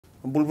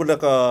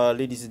Bulbulaka,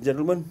 ladies and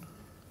gentlemen.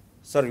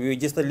 Sorry, we were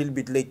just a little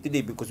bit late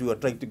today because we were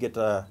trying to get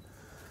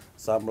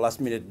some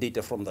last-minute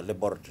data from the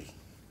laboratory.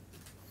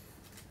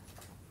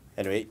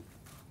 Anyway,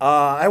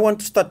 I want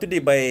to start today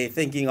by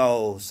thanking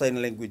our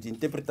sign language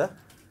interpreter,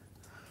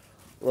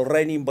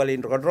 Lorraine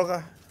Balin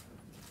Rogadroga,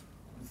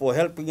 for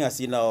helping us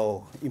in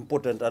our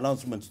important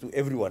announcements to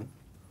everyone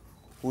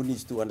who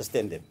needs to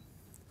understand them.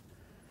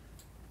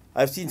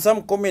 I've seen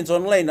some comments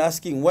online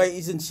asking why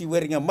isn't she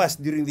wearing a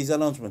mask during this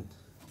announcement.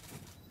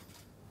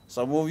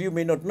 Some of you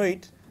may not know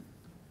it,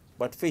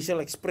 but facial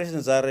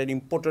expressions are an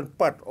important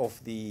part of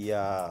the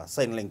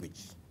sign language,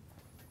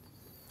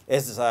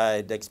 as I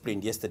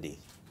explained yesterday.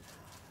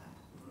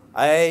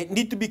 I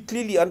need to be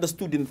clearly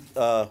understood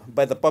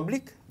by the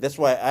public. That's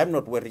why I'm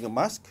not wearing a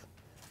mask,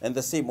 and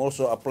the same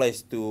also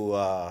applies to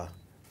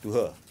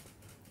her,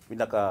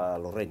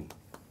 Winaka Lorraine.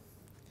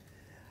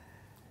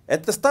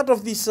 At the start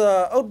of this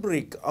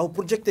outbreak, our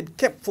projected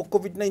cap for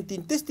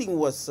COVID-19 testing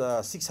was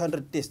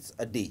 600 tests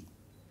a day,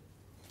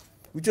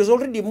 which was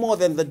already more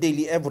than the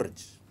daily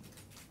average.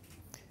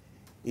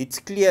 It's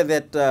clear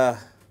that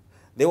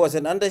there was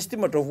an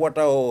underestimate of what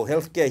our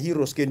healthcare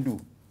heroes can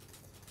do.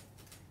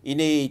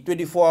 In a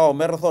 24-hour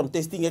marathon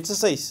testing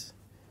exercise,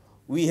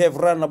 we have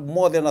run up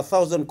more than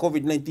 1,000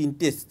 COVID-19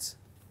 tests.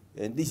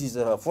 And this is,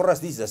 for us,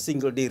 this is a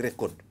single-day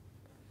record.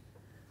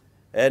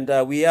 And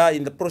we are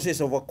in the process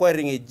of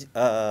acquiring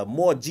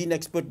more gene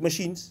expert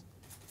machines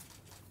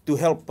to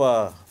help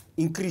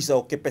increase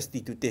our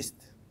capacity to test.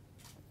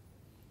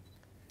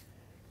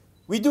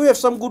 We do have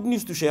some good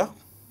news to share.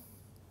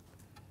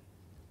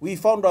 We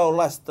found our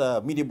last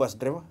minibus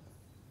driver.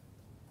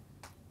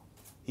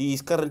 He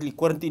is currently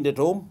quarantined at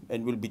home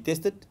and will be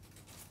tested.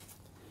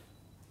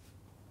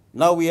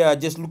 Now we are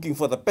just looking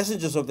for the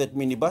passengers of that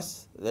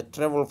minibus that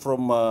travel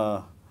from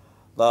the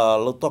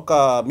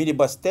Lautoka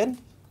minibus stand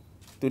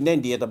to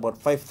Nandi at about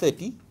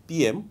 5:30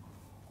 p.m.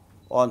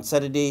 on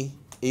Saturday,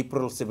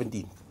 April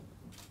 17th.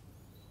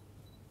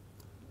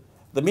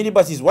 The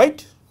minibus is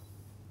white.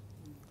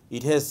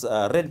 It has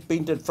a red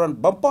painted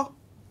front bumper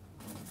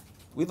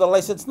with a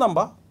license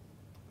number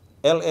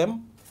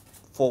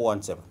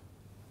LM417.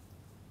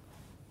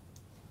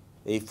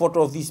 A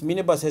photo of this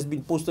minibus has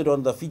been posted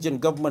on the Fijian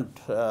government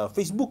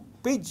Facebook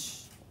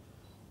page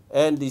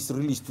and is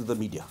released to the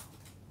media.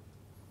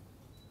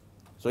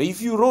 So if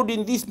you rode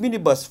in this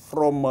minibus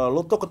from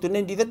Lautoka to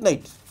Nandi that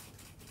night,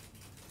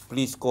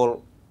 please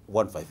call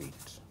 158.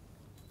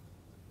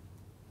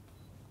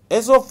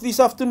 As of this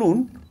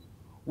afternoon,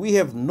 we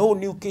have no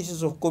new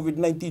cases of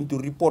COVID-19 to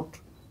report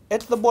at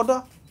the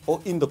border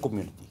or in the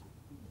community.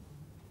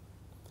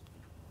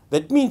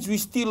 That means we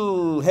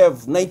still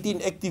have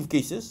 19 active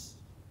cases,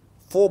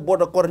 4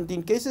 border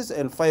quarantine cases,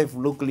 and 5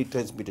 locally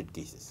transmitted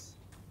cases.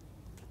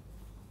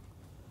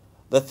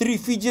 The 3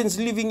 Fijians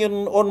living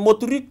on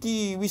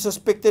Moturiki we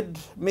suspected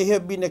may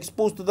have been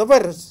exposed to the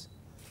virus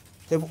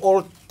have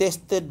all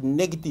tested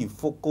negative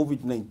for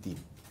COVID-19.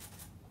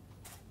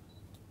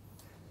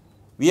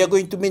 We are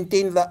going to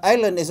maintain the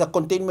island as a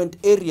containment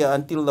area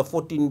until the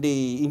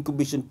 14-day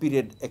incubation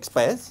period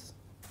expires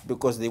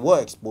because they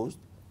were exposed.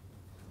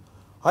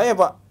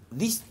 However,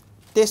 these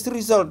test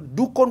results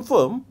do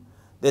confirm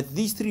that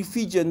these 3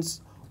 Fijians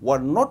were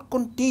not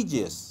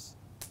contagious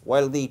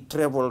while they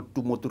traveled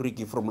to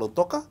Moturiki from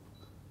Lautoka.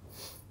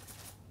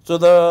 So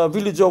the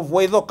village of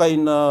Waidoka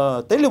in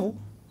Tailevu,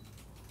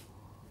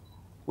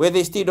 where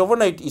they stayed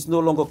overnight, is no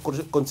longer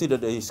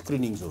considered a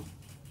screening zone.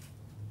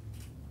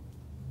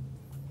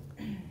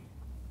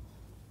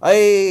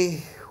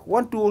 I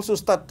want to also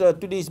start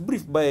today's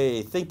brief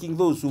by thanking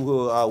those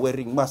who are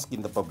wearing masks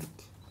in the public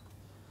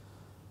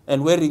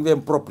and wearing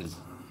them properly.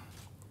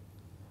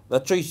 The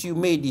choice you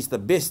made is the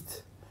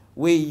best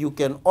way you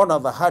can honor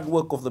the hard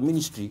work of the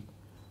ministry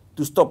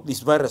to stop this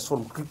virus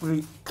from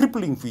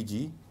crippling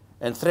Fiji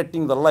and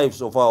threatening the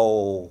lives of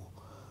our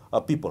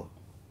people.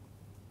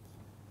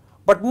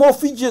 But more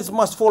Fijians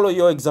must follow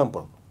your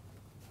example.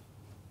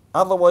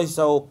 Otherwise,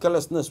 our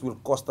carelessness will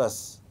cost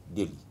us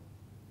dearly.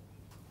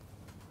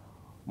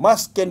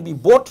 Masks can be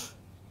bought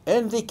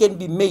and they can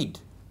be made.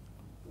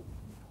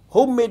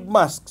 Homemade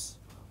masks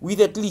with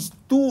at least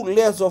 2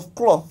 layers of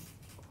cloth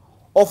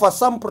offer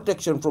some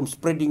protection from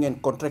spreading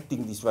and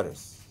contracting this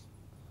virus.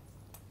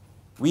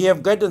 We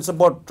have guidance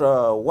about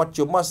what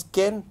your mask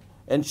can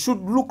and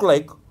should look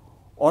like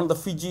on the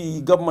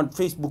Fiji government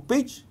Facebook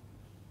page,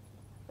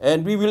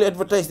 and we will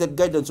advertise that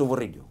guidance over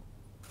radio.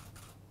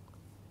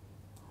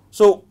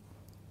 So,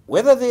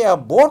 whether they are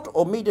bought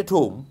or made at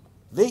home,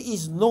 there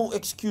is no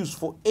excuse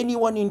for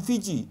anyone in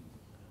Fiji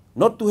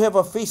not to have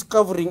a face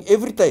covering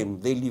every time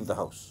they leave the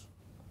house.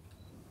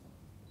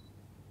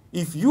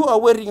 If you are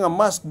wearing a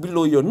mask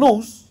below your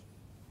nose,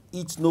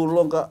 it's no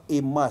longer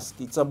a mask,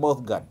 it's a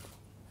mouth guard.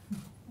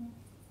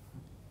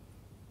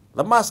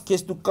 The mask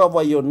has to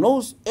cover your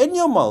nose and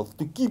your mouth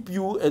to keep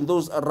you and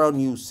those around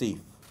you safe.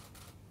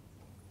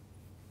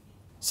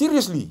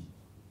 Seriously,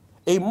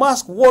 a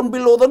mask worn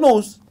below the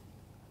nose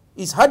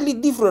is hardly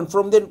different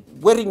from then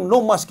wearing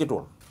no mask at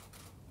all.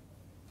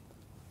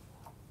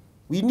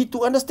 we need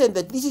to understand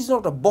that this is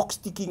not a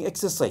box-ticking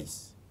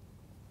exercise.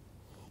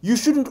 You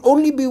shouldn't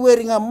only be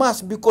wearing a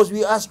mask because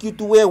we ask you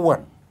to wear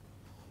one.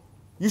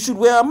 You should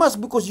wear a mask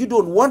because you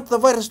don't want the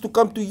virus to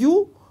come to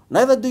you,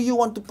 neither do you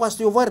want to pass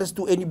your virus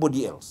to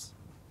anybody else.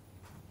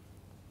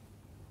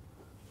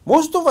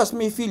 Most of us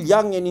may feel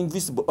young and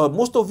invincible,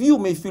 most of you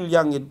may feel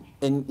young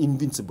and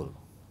invincible.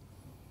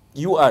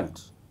 You aren't.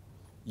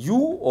 You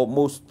or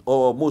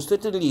most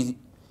certainly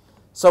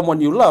someone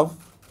you love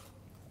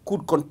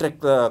could contract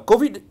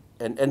COVID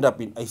and end up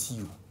in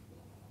ICU.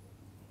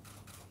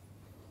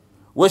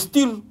 Where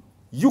still,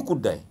 you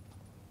could die.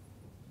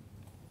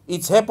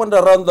 It's happened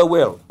around the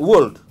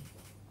world.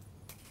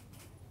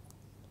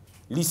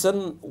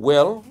 Listen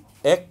well,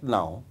 act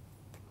now,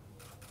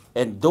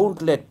 and don't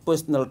let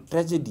personal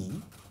tragedy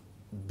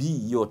be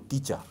your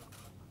teacher.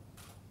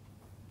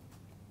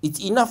 It's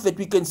enough that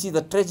we can see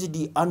the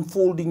tragedy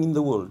unfolding in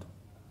the world.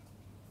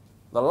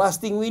 The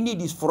last thing we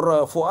need is for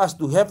us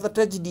to have the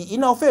tragedy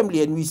in our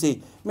family and we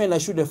say, man, I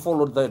should have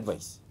followed the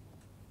advice.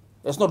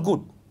 That's not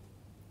good.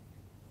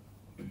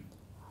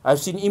 I've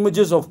seen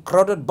images of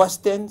crowded bus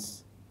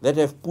stands that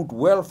have put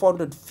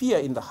well-founded fear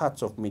in the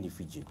hearts of many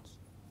Fijians.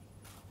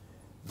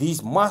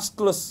 These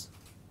maskless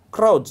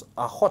crowds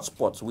are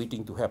hotspots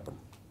waiting to happen.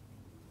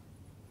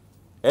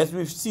 As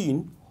we've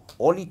seen,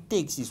 all it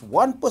takes is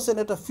one person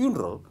at a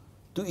funeral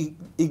to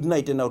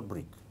ignite an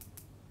outbreak.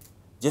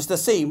 Just the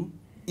same,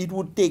 it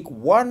would take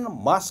one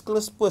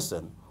maskless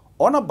person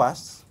on a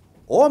bus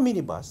or a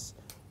minibus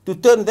to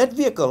turn that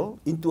vehicle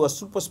into a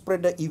super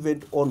spreader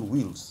event on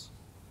wheels.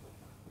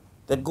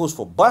 That goes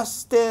for bus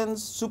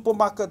stands,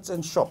 supermarkets,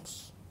 and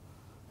shops.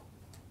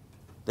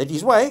 That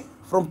is why,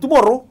 from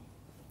tomorrow,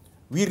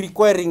 we're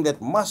requiring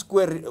mask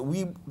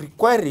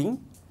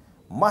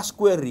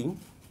wearing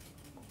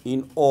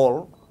in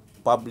all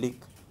public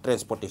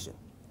transportation.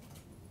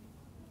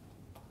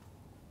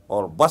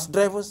 All bus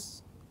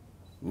drivers,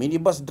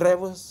 minibus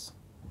drivers,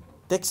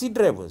 taxi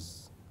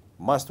drivers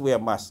must wear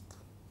masks.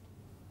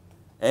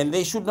 And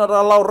they should not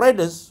allow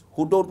riders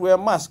who don't wear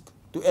masks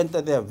to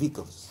enter their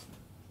vehicles.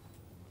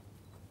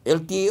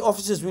 LTA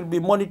officers will be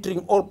monitoring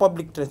all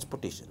public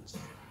transportations.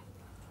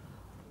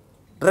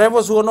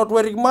 Drivers who are not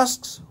wearing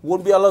masks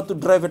won't be allowed to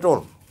drive at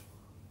all.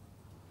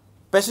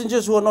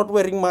 Passengers who are not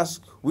wearing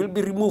masks will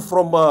be removed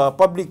from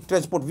public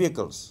transport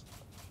vehicles.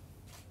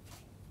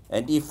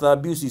 And if the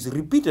abuse is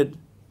repeated,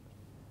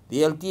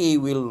 the LTA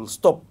will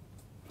stop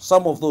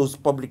some of those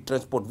public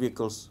transport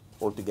vehicles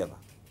altogether.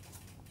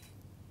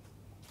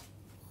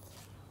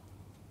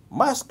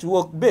 Masks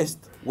work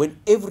best when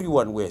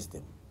everyone wears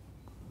them,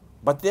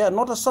 but they are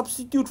not a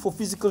substitute for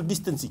physical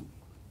distancing.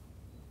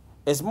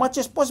 As much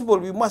as possible,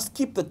 we must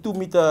keep the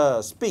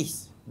 2-meter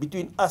space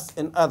between us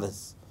and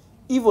others,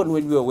 even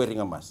when we are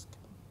wearing a mask.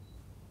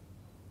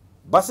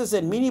 Buses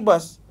and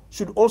minibus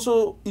should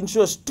also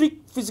ensure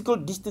strict physical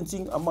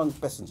distancing among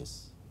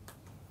passengers.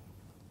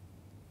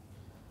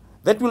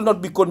 That will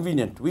not be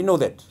convenient, we know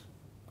that,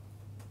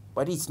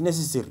 but it's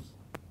necessary.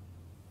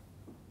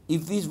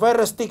 If this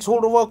virus takes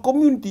hold of our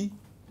community,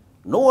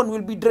 no one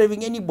will be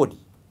driving anybody,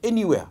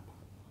 anywhere.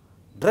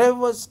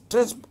 Drivers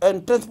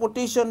and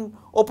transportation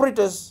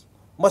operators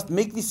must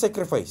make this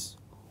sacrifice,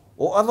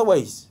 or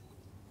otherwise,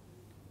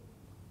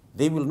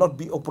 they will not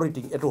be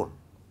operating at all.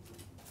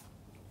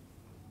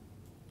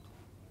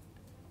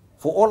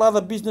 For all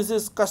other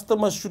businesses,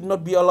 customers should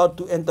not be allowed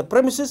to enter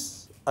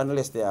premises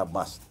unless they are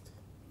masked.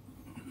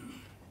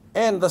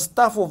 And the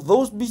staff of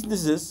those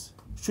businesses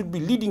should be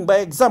leading by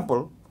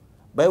example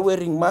by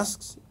wearing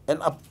masks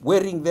and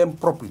wearing them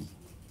properly.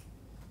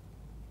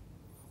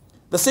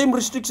 The same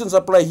restrictions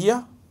apply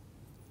here.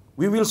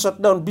 We will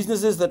shut down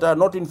businesses that are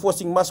not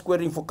enforcing mask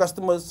wearing for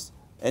customers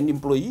and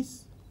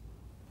employees.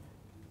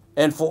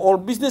 And for all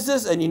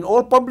businesses and in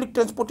all public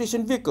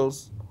transportation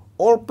vehicles,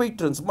 all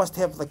patrons must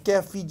have the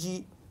Care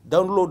Fiji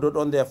downloaded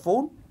on their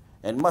phone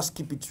and must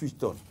keep it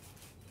switched on.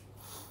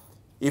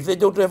 If they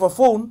don't have a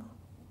phone,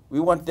 we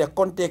want their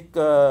contact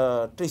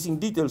tracing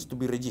details to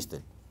be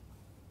registered.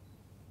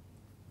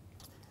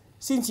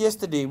 Since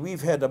yesterday,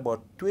 we've had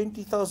about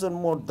 20,000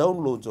 more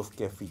downloads of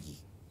Care Fiji.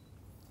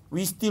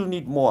 We still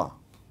need more.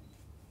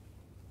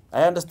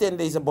 I understand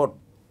there is about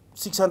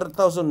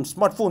 600,000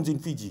 smartphones in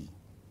Fiji.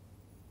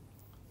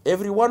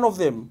 Every one of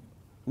them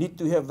need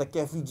to have the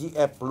Care Fiji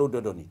app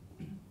loaded on it.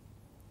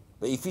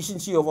 The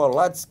efficiency of our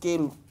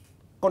large-scale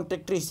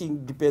contact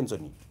tracing depends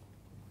on it.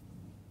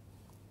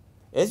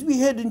 As we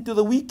head into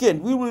the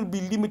weekend, we will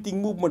be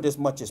limiting movement as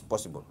much as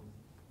possible.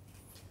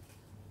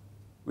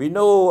 We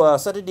know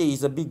Saturday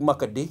is a big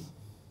market day.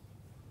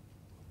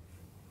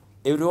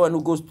 Everyone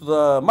who goes to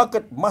the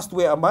market must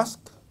wear a mask,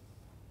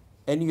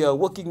 and we are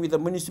working with the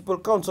municipal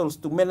councils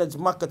to manage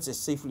markets as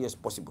safely as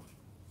possible.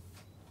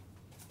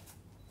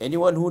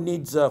 Anyone who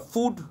needs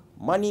food,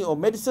 money, or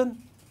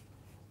medicine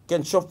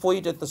can shop for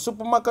it at the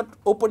supermarket,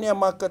 open-air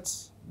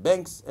markets,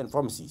 banks, and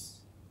pharmacies.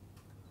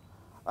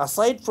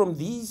 Aside from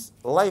these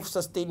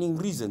life-sustaining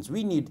reasons,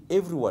 we need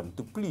everyone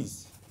to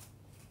please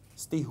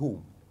stay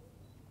home.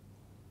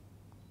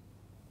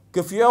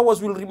 Curfew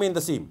hours will remain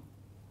the same.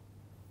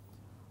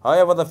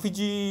 However, the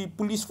Fiji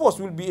police force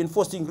will be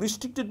enforcing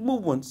restricted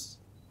movements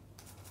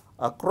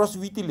across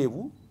Viti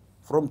Levu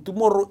from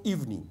tomorrow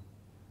evening,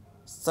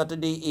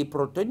 Saturday,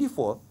 April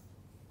 24th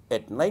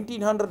at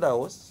 1900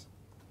 hours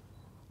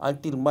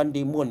until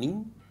Monday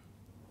morning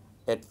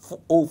at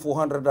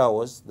 0400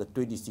 hours, the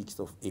 26th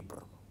of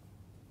April.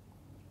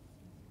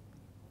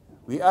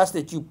 We ask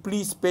that you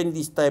please spend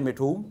this time at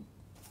home,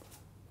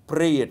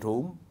 pray at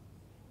home,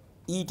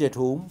 eat at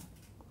home,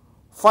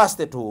 fast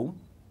at home,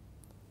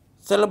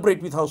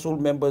 celebrate with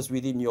household members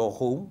within your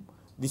home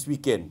this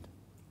weekend.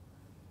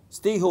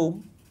 Stay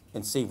home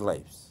and save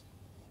lives.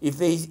 If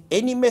there is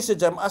any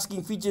message I'm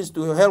asking Fijians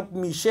to help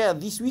me share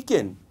this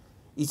weekend,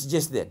 it's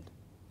just that.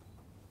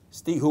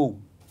 Stay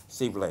home,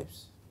 save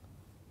lives.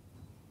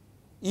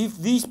 If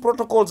these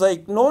protocols are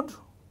ignored,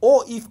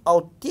 or if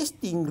our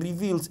testing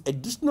reveals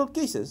additional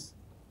cases,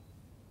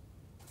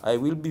 I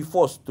will be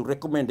forced to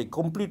recommend a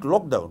complete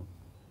lockdown,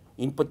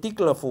 in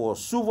particular for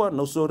Suva,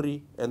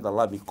 Nosori, and the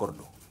Lami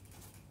corridor.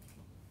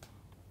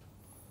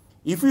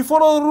 If we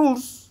follow the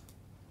rules,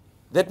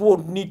 that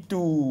won't need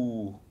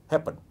to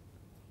happen.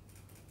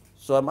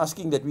 So I'm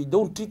asking that we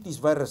don't treat this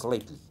virus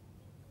lightly.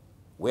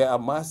 Wear a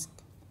mask,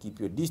 keep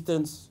your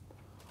distance,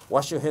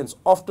 wash your hands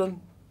often,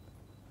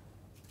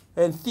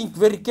 and think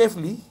very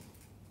carefully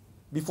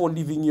before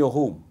leaving your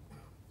home.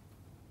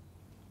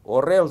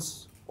 Or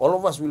else, all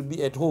of us will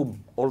be at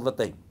home all the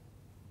time.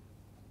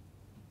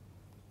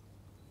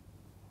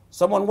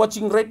 Someone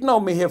watching right now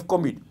may have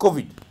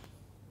COVID.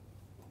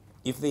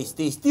 If they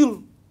stay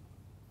still,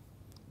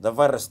 the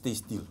virus stays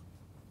still.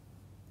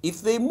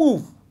 If they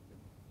move,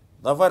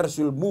 the virus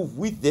will move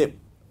with them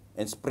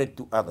and spread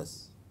to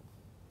others.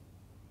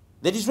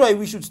 That is why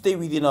we should stay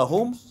within our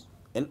homes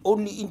and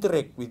only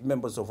interact with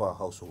members of our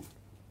household.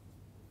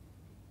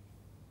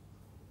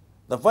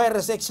 The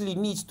virus actually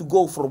needs to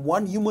go from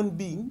one human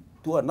being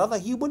to another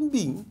human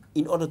being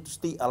in order to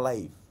stay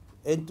alive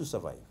and to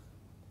survive.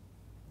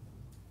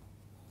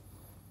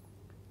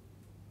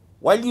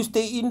 While you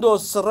stay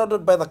indoors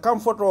surrounded by the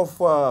comfort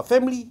of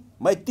family,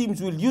 my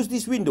teams will use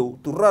this window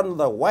to run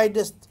the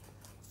widest,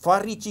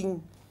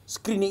 far-reaching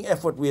screening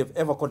effort we have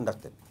ever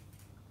conducted.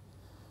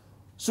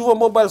 Suva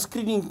mobile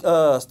screening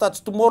starts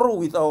tomorrow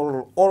with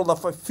all the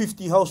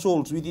 50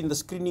 households within the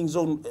screening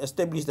zone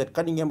established at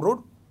Cunningham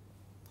Road.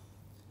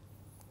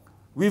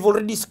 We've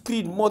already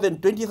screened more than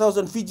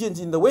 20,000 Fijians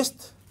in the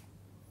West.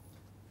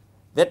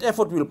 That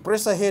effort will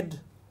press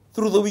ahead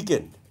through the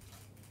weekend.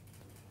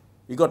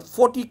 We got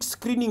 40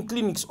 screening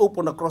clinics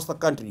open across the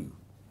country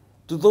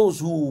to those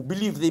who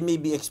believe they may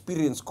be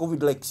experiencing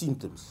COVID-like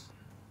symptoms.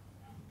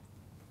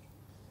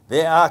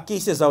 There are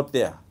cases out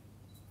there,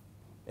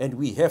 and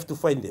we have to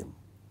find them.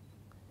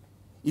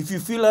 If you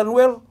feel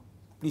unwell,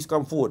 please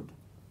come forward,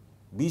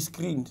 be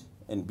screened,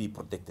 and be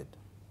protected.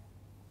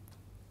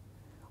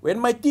 When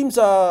my teams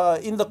are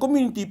in the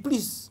community,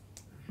 please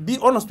be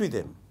honest with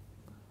them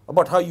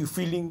about how you're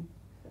feeling,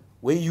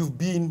 where you've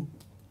been.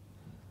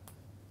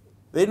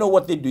 They know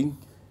what they're doing.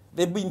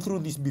 They've been through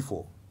this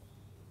before.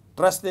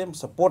 Trust them,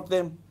 support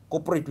them,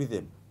 cooperate with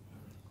them.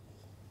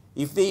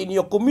 If they're in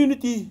your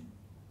community,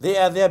 they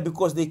are there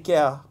because they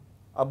care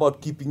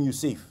about keeping you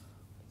safe.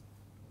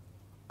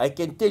 I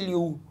can tell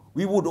you,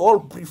 we would all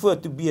prefer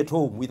to be at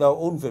home with our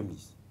own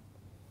families.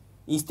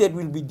 Instead,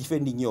 we'll be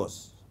defending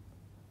yours.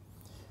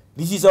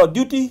 This is our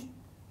duty.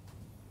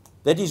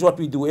 That is what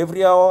we do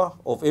every hour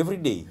of every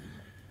day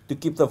to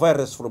keep the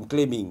virus from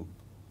claiming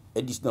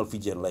additional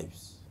Fijian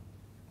lives.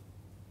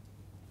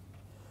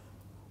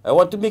 I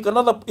want to make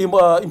another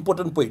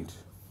important point.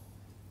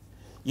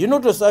 You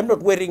notice I'm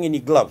not wearing any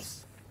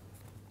gloves.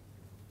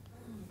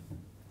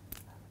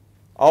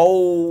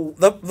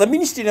 The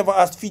ministry never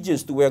asked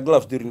Fijians to wear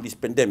gloves during this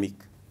pandemic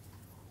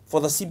for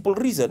the simple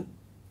reason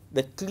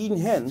that clean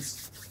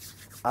hands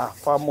are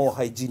far more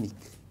hygienic.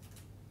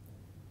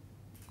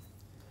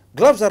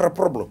 Gloves are a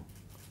problem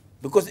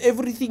because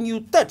everything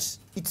you touch,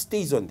 it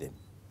stays on them.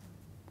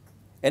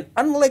 And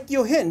unlike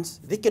your hands,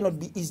 they cannot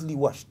be easily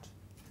washed.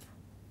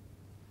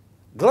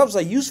 Gloves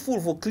are useful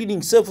for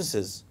cleaning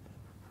surfaces,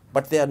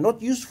 but they are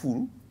not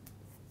useful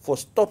for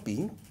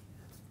stopping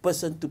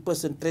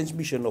person-to-person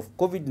transmission of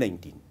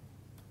COVID-19.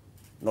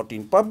 Not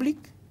in public,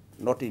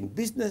 not in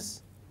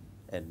business,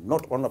 and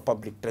not on a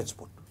public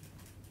transport.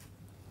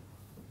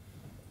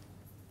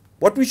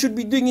 What we should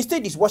be doing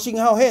instead is washing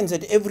our hands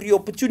at every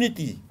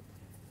opportunity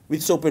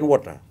with soap and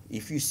water.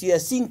 If you see a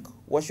sink,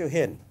 wash your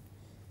hand.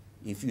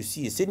 If you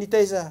see a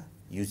sanitizer,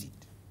 use it.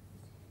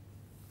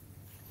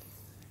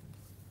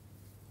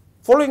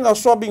 Following our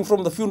swabbing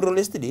from the funeral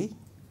yesterday,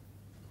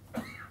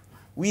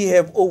 we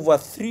have over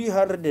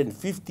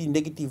 350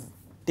 negative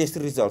test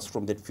results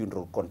from that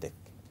funeral contact.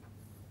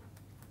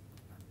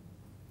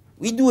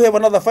 We do have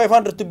another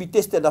 500 to be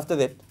tested after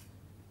that,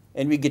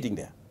 and we're getting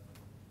there.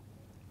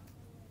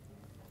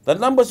 The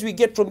numbers we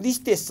get from these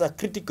tests are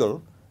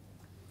critical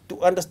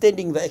to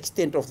understanding the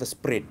extent of the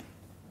spread.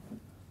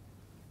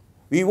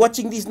 We're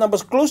watching these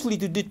numbers closely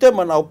to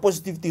determine our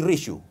positivity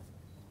ratio,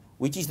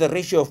 which is the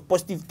ratio of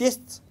positive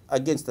tests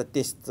against the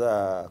tests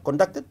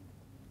conducted.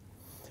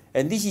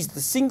 And this is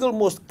the single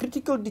most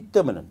critical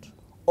determinant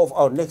of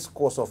our next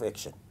course of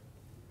action.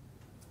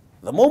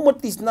 The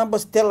moment these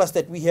numbers tell us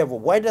that we have a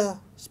wider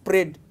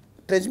spread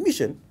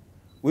transmission,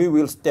 we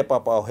will step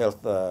up our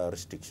health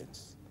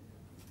restrictions.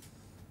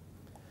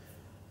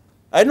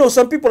 I know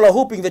some people are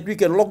hoping that we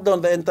can lock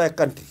down the entire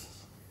country.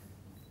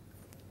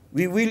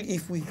 We will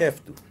if we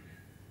have to.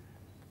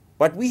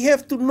 But we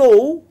have to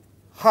know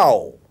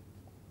how.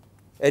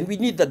 And we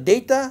need the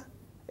data,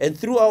 and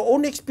through our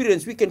own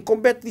experience, we can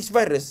combat this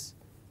virus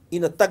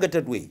in a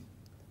targeted way.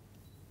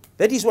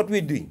 That is what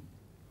we're doing.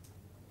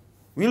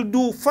 We'll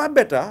do far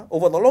better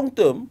over the long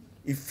term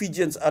if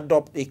Fijians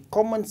adopt a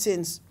common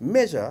sense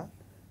measure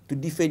to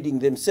defending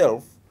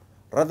themselves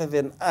rather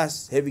than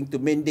us having to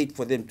mandate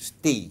for them to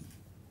stay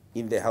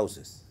in their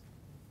houses.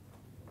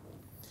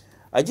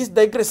 I just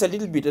digress a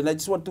little bit, and I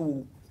just want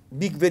to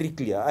be very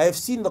clear. I have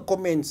seen the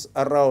comments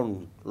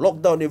around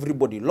lockdown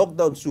everybody,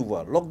 lockdown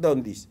Suva,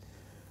 lockdown this.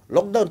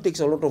 Lockdown takes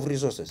a lot of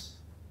resources.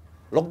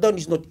 Lockdown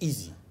is not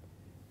easy.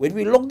 When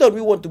we lock down,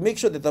 we want to make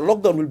sure that the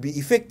lockdown will be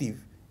effective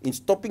in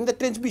stopping the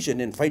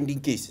transmission and finding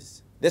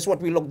cases. That's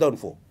what we lock down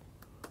for.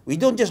 We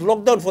don't just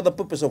lock down for the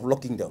purpose of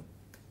locking down.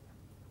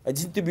 I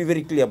just need to be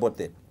very clear about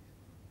that.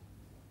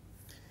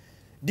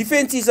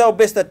 Defense is our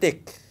best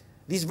attack.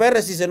 This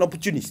virus is an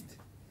opportunist.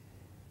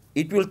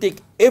 It will take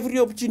every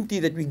opportunity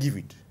that we give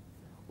it,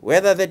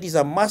 whether that is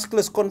a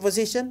maskless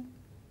conversation,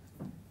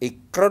 a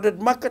crowded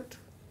market,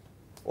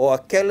 or a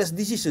careless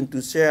decision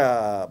to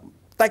share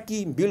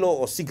taki, bilo,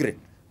 or cigarette.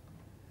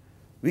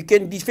 We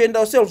can defend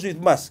ourselves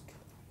with mask.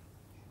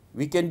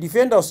 We can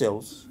defend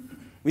ourselves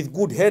with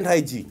good hand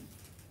hygiene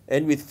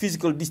and with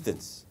physical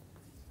distance.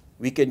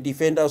 We can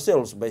defend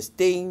ourselves by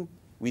staying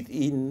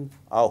within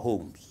our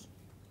homes.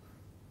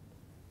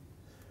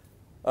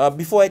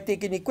 Before I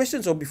take any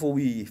questions or before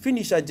we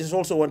finish, I just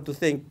also want to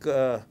thank,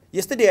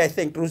 yesterday I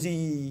thanked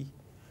Rosie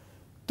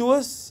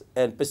Tours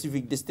and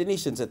Pacific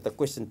Destinations at the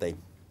question time.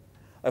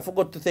 I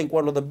forgot to thank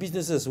one of the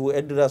businesses who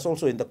aided us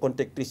also in the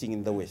contact tracing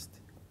in the West.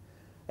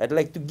 I'd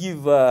like to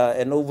give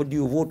an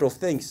overdue vote of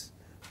thanks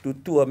to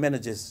tour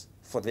managers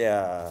for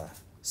their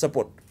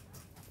support.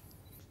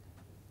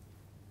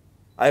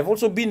 I've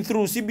also been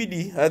through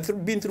CBD.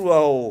 I've been through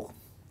our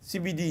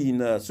CBD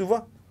in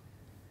Suva,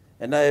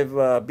 and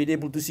I've been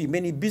able to see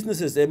many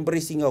businesses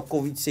embracing our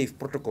COVID-safe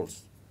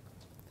protocols.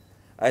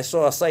 I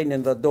saw a sign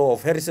in the door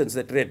of Harrison's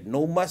that read,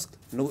 "No mask,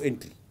 no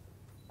entry."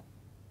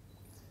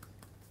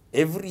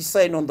 Every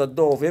sign on the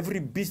door of every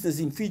business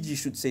in Fiji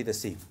should say the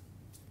same.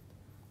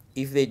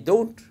 If they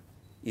don't,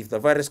 if the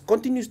virus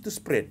continues to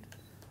spread,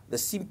 the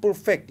simple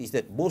fact is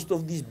that most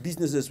of these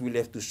businesses will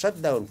have to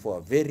shut down for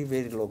a very,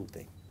 very long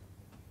time.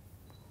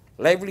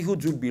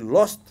 Livelihoods will be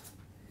lost,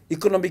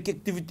 economic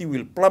activity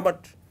will plummet,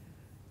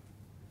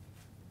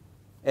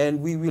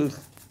 and we will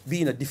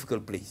be in a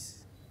difficult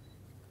place.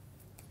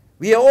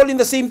 We are all in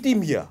the same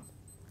team here.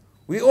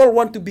 We all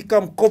want to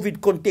become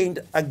COVID contained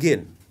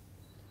again.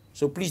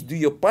 So please do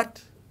your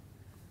part,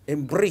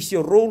 embrace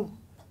your role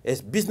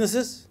as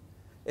businesses,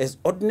 as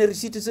ordinary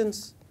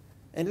citizens,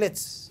 and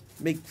let's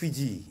make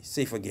Fiji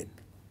safe again.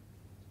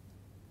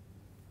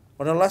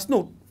 On a last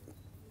note,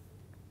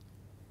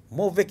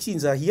 more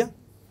vaccines are here.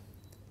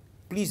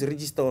 Please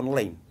register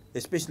online,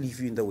 especially if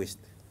you're in the West.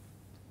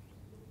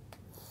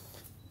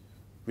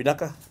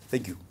 Vinaka,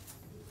 thank you.